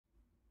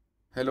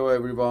Hello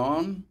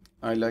everyone,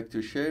 I'd like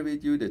to share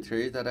with you the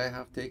trade that I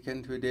have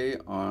taken today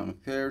on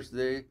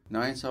Thursday,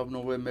 9th of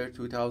November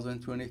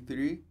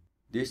 2023.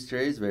 These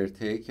trades were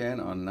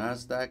taken on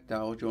Nasdaq,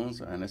 Dow Jones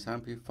and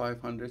S&P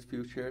 500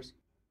 futures.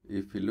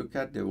 If we look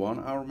at the 1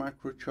 hour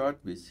macro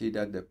chart, we see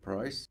that the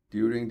price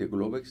during the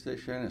global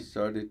session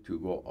started to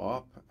go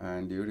up,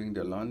 and during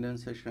the London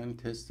session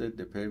tested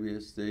the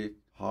previous day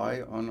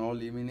high on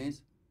all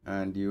E-minis,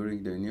 and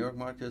during the New York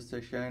market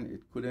session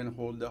it couldn't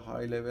hold the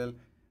high level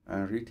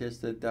and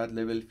retested that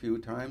level few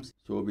times.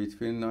 So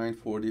between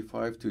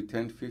 9:45 to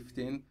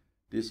 10:15,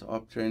 this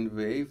uptrend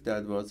wave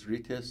that was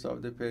retest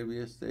of the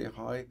previous day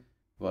high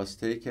was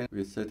taken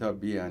with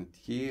setup B and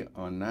T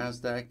on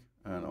Nasdaq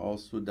and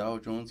also Dow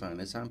Jones and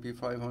S&P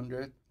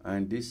 500,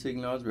 and these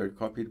signals were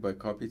copied by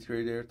copy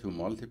trader to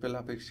multiple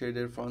Apex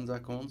Trader funds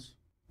accounts,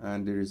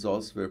 and the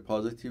results were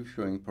positive,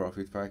 showing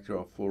profit factor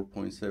of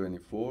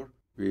 4.74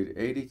 with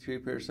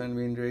 83%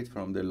 win rate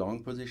from the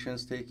long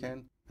positions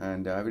taken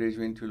and the average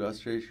win to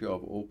loss ratio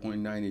of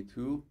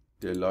 0.92.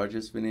 The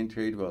largest winning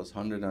trade was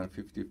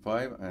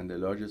 $155 and the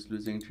largest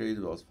losing trade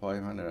was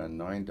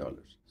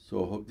 $509.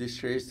 So hope this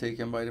trade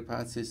taken by the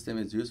PAAT system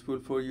is useful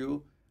for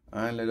you,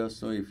 and let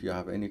us know if you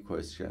have any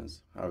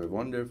questions. Have a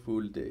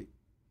wonderful day.